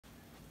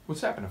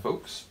What's happening,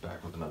 folks?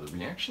 Back with another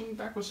reaction,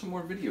 back with some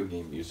more video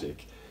game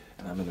music.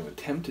 And I'm going to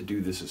attempt to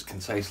do this as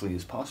concisely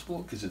as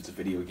possible because it's a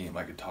video game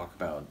I could talk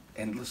about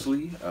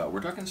endlessly.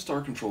 We're talking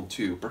Star Control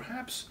 2,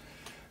 perhaps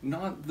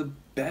not the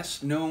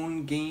best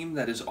known game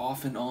that is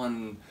often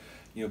on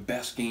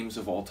best games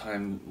of all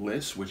time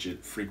lists, which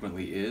it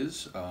frequently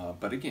is,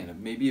 but again, it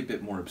may be a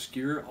bit more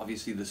obscure.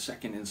 Obviously the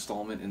second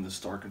installment in the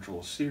Star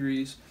Control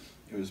series.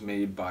 It was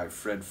made by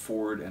Fred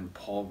Ford and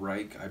Paul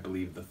Reich, I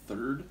believe the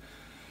third.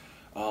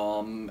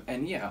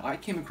 And yeah, I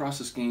came across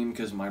this game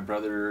because my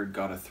brother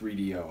got a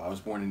 3DO. I was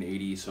born in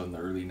 '80, so in the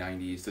early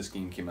 '90s. This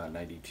game came out in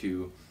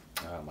 '92.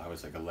 I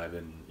was like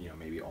 11,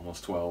 maybe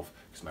almost 12,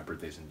 because my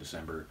birthday's in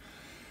December.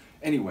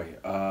 Anyway,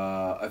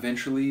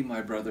 eventually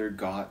my brother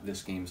got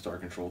this game, Star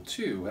Control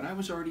 2, and I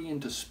was already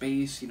into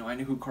space. I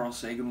knew who Carl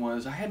Sagan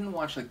was. I hadn't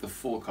watched like the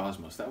full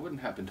Cosmos. That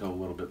wouldn't happen until a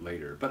little bit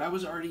later. But I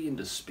was already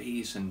into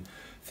space and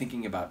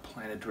thinking about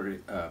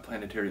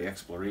planetary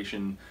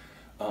exploration.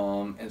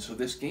 And so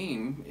this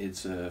game,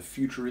 it's a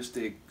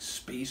futuristic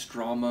space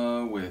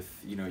drama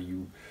with,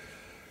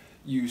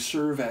 you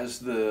serve as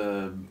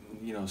the,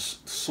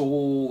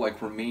 sole,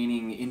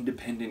 remaining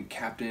independent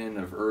captain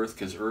of Earth,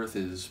 because Earth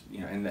is,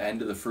 in the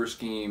end of the first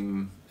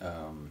game,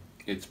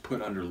 it's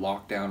put under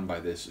lockdown by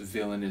this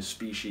villainous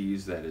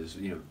species that is,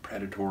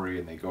 predatory,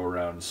 and they go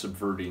around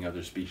subverting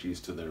other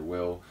species to their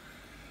will.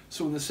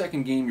 So in the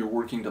second game, you're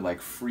working to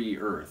free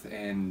Earth,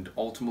 and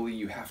ultimately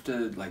you have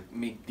to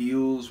make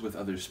deals with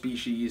other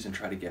species and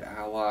try to get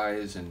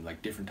allies and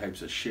different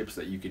types of ships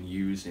that you can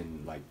use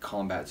in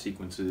combat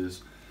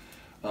sequences.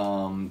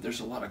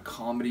 There's a lot of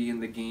comedy in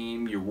the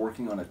game. You're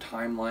working on a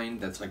timeline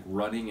that's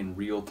running in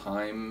real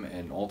time,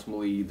 and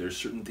ultimately there's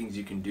certain things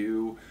you can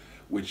do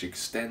which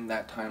extend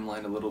that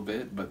timeline a little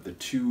bit, but the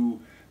two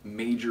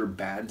major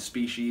bad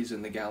species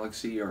in the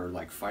galaxy are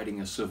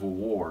fighting a civil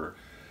war.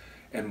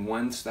 And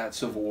once that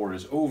civil war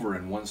is over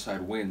and one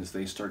side wins,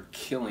 they start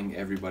killing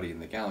everybody in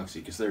the galaxy,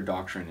 because their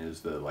doctrine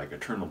is the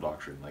eternal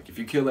doctrine. If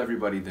you kill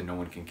everybody, then no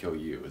one can kill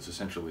you. It's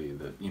essentially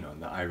the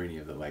the irony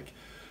of the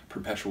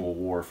perpetual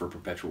war for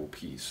perpetual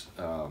peace.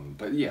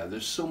 But yeah,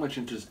 there's so much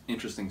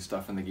interesting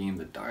stuff in the game.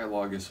 The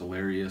dialogue is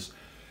hilarious,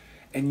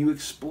 and you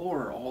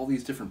explore all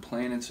these different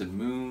planets and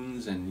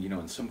moons, and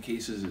in some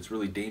cases it's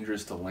really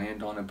dangerous to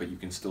land on it, but you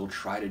can still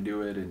try to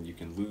do it, and you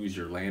can lose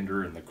your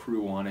lander and the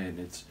crew on it, and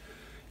it's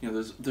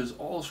there's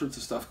all sorts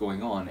of stuff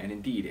going on. And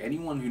indeed,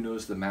 anyone who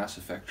knows the Mass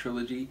Effect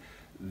trilogy,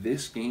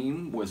 this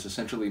game was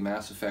essentially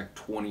Mass Effect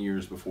 20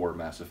 years before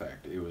Mass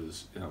Effect. It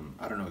was,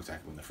 I don't know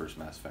exactly when the first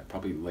Mass Effect,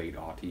 probably late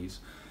aughties,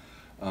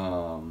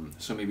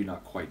 so maybe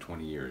not quite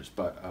 20 years.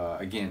 But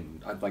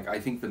again, I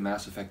think the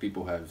Mass Effect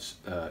people have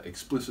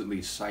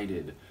explicitly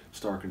cited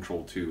Star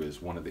Control 2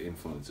 as one of the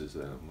influences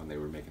when they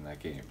were making that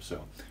game,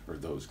 or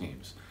those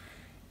games.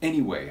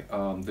 Anyway,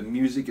 the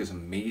music is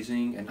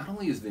amazing, and not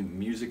only is the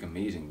music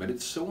amazing, but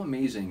it's so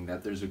amazing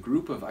that there's a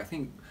group of, I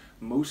think,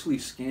 mostly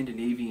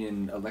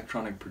Scandinavian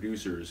electronic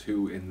producers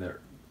who, in the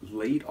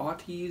late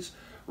aughties,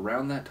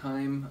 around that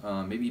time,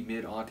 maybe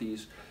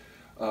mid-aughties,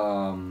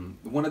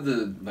 one of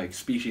the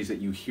species that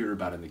you hear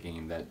about in the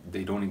game that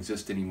they don't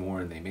exist anymore,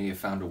 and they may have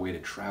found a way to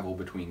travel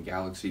between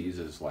galaxies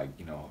as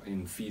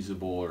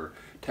infeasible or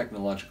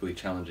technologically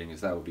challenging as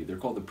that would be. They're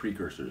called the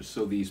Precursors.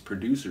 So these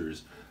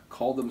producers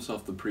called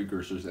themselves the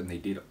Precursors, and they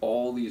did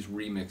all these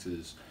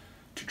remixes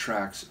to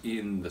tracks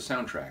in the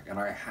soundtrack, and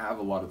I have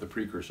a lot of the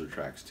Precursor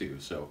tracks too.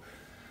 So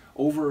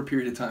over a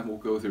period of time, we'll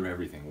go through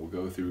everything. We'll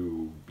go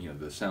through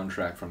the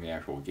soundtrack from the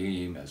actual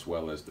game, as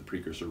well as the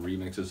Precursor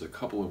remixes, a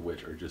couple of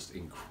which are just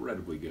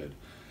incredibly good.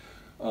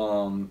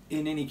 In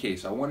any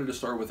case, I wanted to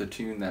start with a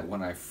tune that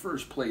when I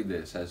first played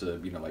this as a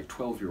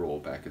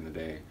 12-year-old back in the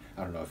day,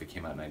 I don't know if it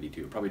came out in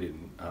 '92, it probably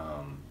didn't,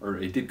 or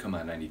it did come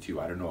out in '92,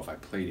 I don't know if I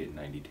played it in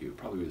 '92, it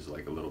probably was a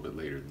little bit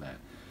later than that.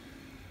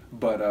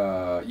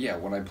 But yeah,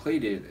 when I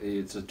played it,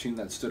 it's a tune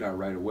that stood out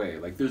right away.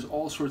 There's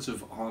all sorts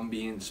of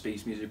ambient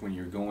space music when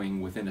you're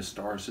going within a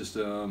star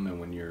system, and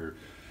when you're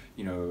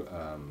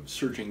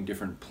searching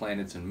different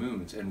planets and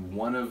moons, and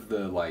one of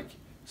the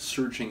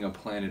searching a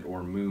planet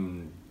or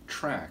moon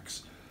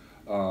tracks,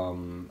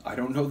 I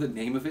don't know the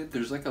name of it.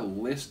 There's a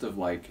list of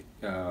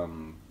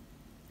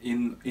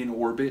in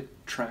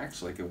orbit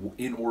tracks,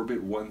 in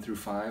orbit 1 through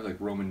 5,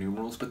 Roman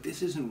numerals, but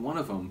this isn't one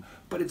of them.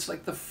 But it's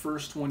the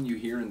first one you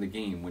hear in the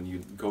game when you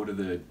go to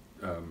the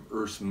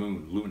Earth's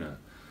moon, Luna.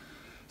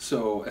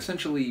 So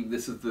essentially,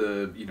 this is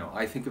the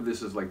I think of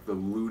this as the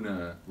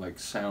Luna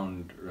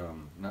sound,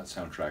 not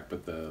soundtrack,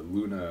 but the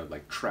Luna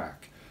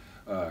track.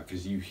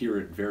 Because you hear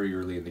it very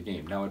early in the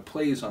game. Now, it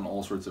plays on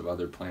all sorts of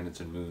other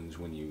planets and moons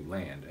when you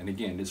land. And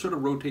again, it sort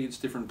of rotates.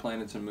 Different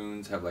planets and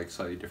moons have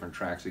slightly different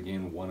tracks,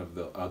 again, one of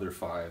the other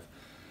 5.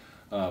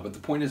 But the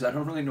point is, I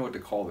don't really know what to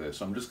call this.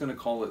 So I'm just going to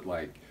call it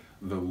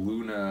the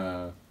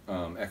Luna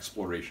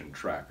exploration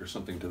track, or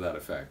something to that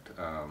effect.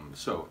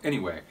 So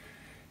anyway,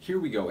 here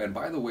we go. And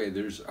by the way,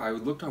 I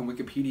looked on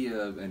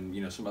Wikipedia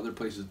and some other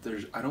places.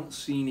 I don't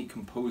see any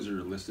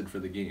composer listed for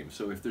the game.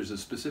 So if there's a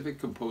specific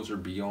composer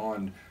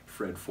beyond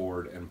Fred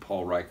Ford and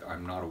Paul Reich,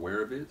 I'm not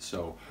aware of it.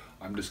 So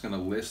I'm just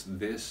gonna list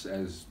this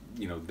as,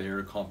 you know,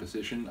 their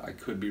composition. I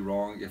could be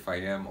wrong. If I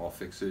am, I'll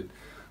fix it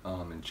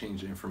and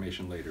change the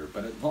information later.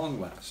 But at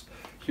long last,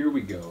 here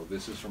we go.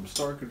 This is from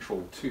Star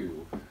Control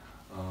 2,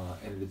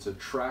 and it's a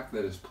track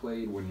that is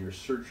played when you're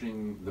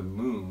searching the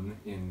moon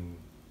in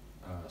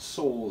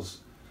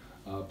Sol's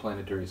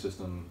planetary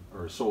system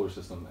or solar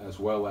system, as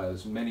well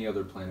as many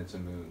other planets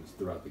and moons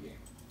throughout the game.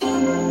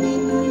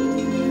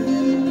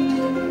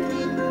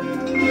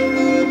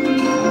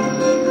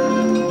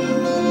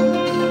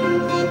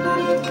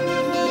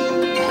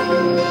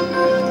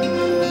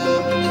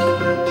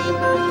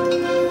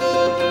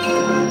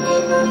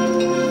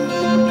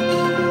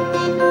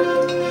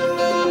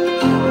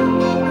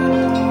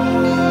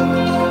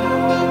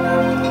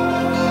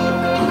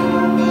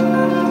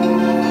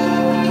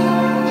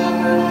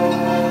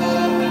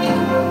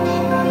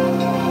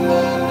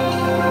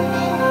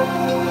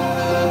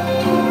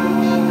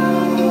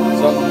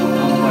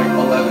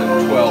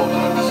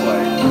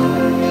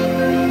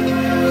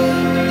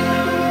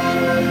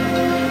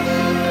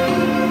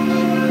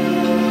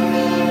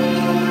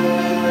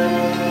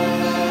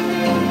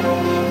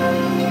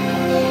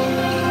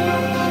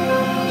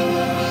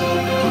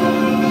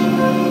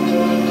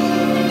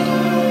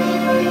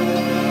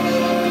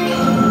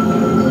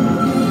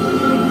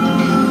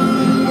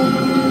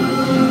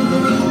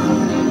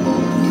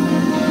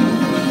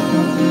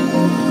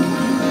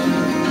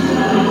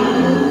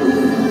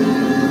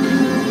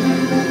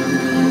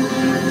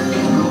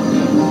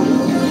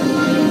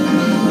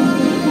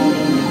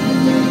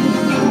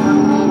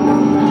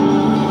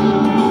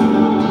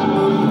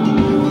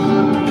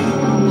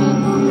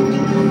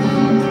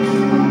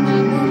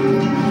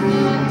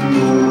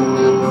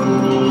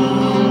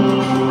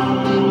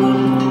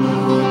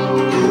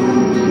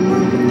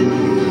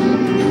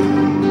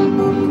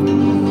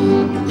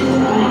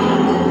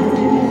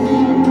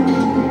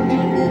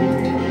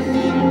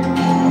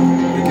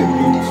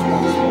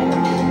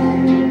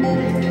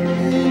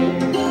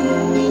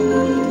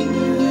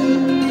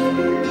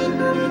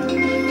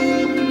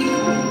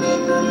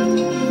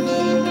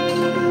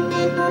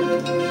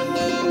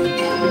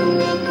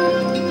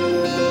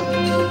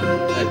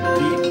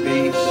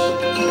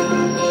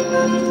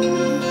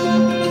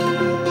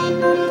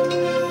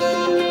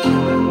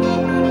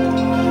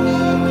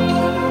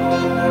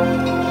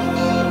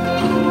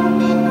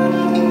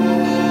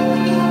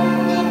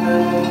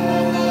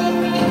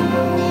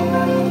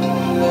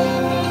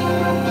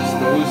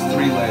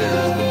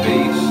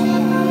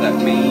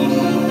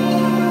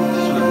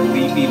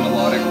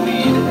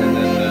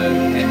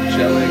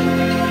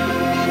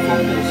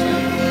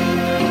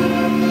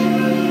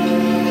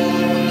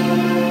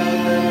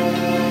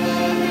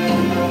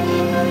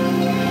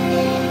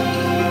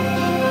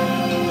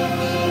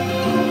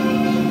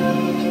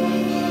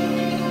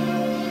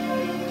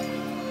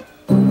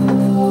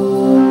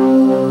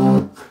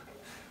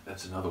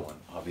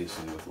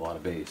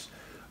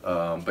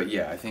 But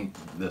yeah, I think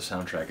the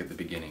soundtrack at the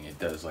beginning, it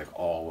does like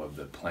all of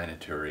the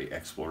planetary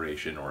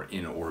exploration or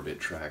in-orbit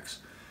tracks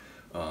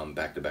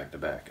back to back to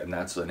back. And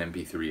that's an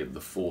MP3 of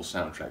the full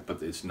soundtrack,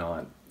 but it's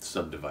not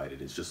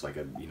subdivided. It's just like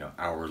a, you know,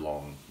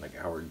 hour-long, like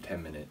hour and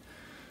 10-minute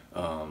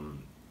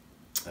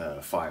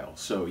file.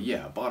 So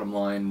yeah, bottom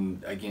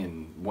line,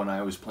 again, when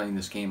I was playing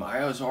this game,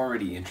 I was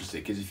already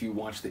interested, because if you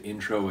watch the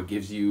intro, it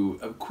gives you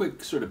a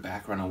quick sort of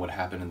background on what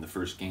happened in the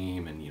first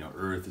game, and, you know,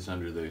 Earth is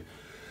under the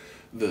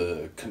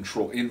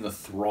control, in the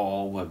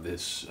thrall of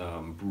this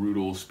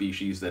brutal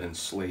species that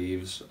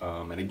enslaves,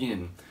 and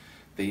again,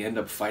 they end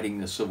up fighting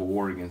the civil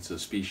war against a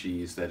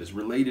species that is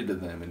related to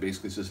them, and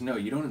basically says, no,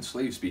 you don't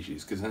enslave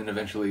species, because then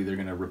eventually they're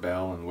going to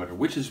rebel and whatever,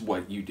 which is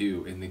what you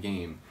do in the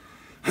game.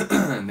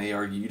 And they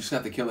argue, you just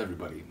have to kill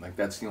everybody, like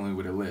that's the only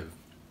way to live.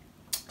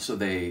 So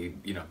they,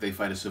 you know, they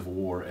fight a civil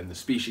war, and the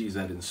species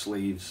that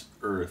enslaves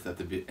Earth at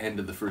the end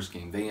of the first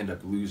game, they end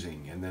up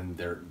losing, and then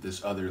they're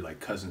this other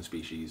like cousin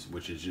species,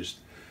 which is just,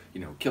 you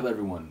know, kill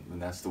everyone,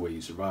 and that's the way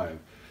you survive.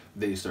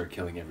 They start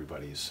killing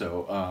everybody.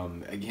 So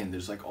again,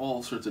 there's like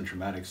all sorts of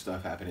dramatic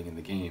stuff happening in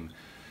the game,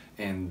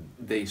 and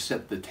they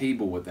set the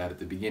table with that at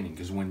the beginning,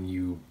 because when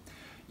you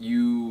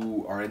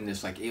are in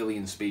this like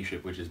alien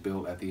spaceship which is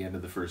built at the end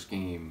of the first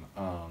game,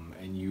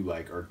 and you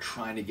like are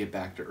trying to get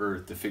back to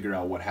Earth to figure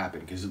out what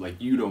happened, because like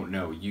you don't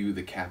know, you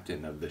the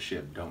captain of the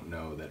ship don't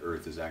know that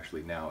Earth is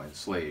actually now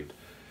enslaved.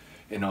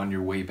 And on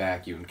your way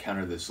back, you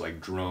encounter this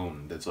like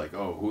drone that's like,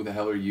 oh, who the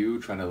hell are you,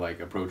 trying to like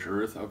approach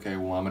Earth? Okay,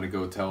 well, I'm gonna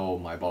go tell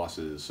my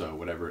bosses,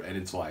 whatever. And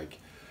it's like,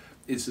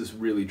 it's this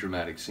really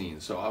dramatic scene.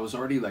 So I was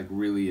already like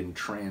really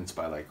entranced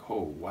by like,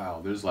 oh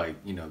wow, there's like,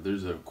 you know,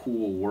 there's a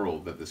cool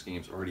world that this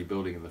game's already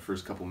building in the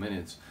first couple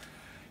minutes.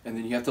 And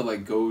then you have to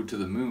like go to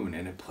the moon,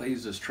 and it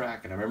plays this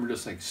track, and I remember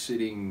just like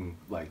sitting,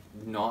 like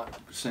not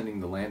sending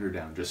the lander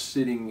down, just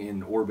sitting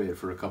in orbit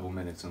for a couple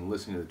minutes and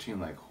listening to the tune,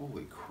 like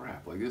holy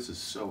crap, like this is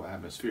so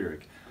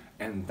atmospheric.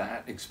 And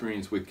that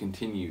experience would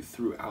continue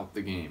throughout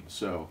the game.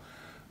 So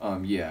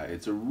yeah,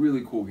 it's a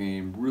really cool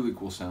game, really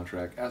cool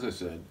soundtrack. As I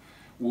said,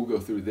 we'll go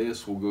through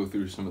this, we'll go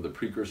through some of the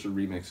precursor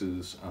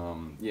remixes.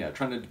 Yeah,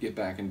 trying to get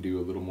back and do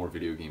a little more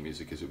video game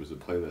music, because it was a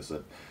playlist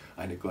that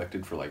I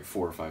neglected for like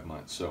 4 or 5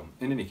 months. So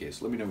in any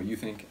case, let me know what you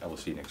think. I will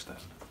see you next time.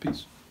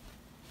 Peace.